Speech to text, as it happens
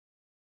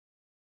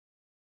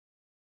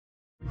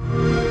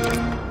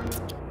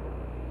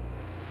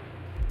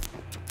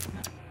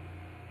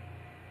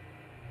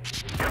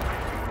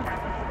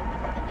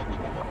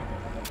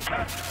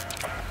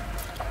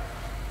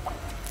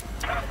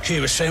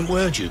hear Ascent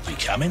word you'd be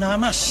coming, I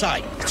must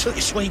say. It took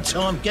you sweet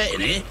time getting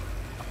here.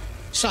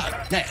 So,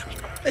 now,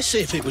 let's see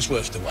if it was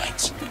worth the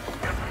wait.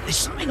 There's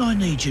something I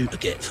need you to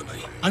get for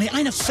me. And it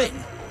ain't a thing,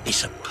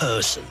 it's a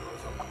person.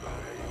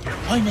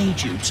 I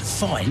need you to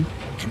find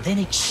and then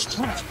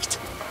extract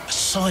a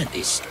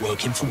scientist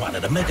working for one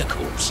of the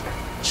megacorps.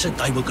 Said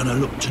they were going to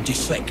look to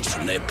defect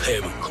from their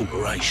parent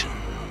corporation.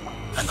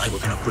 And they were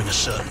going to bring a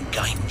certain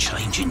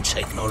game-changing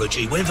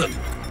technology with them.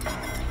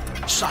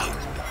 So,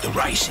 the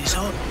race is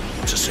on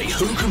to see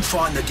who can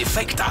find the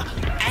defector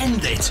and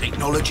their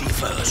technology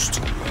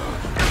first.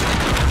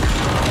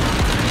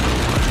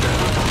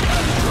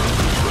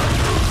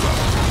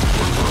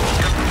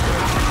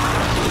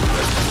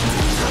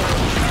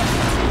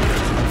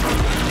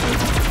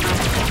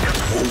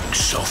 Walk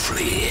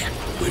softly here.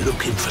 We're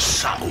looking for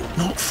subtle,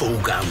 not full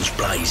guns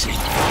blazing.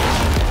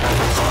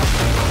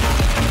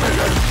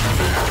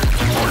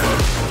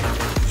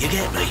 You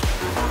get me?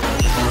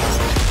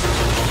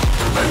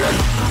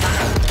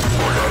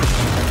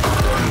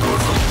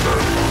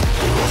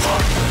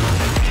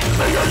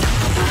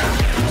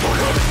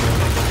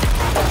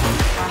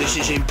 This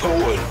is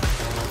important.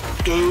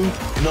 Do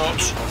not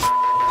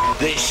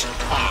this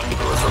up.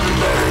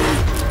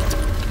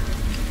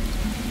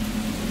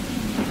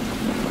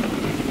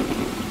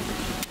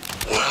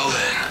 Well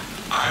then,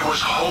 I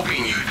was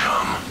hoping you'd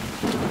come.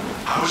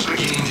 I was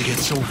beginning to get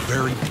so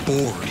very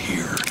bored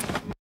here.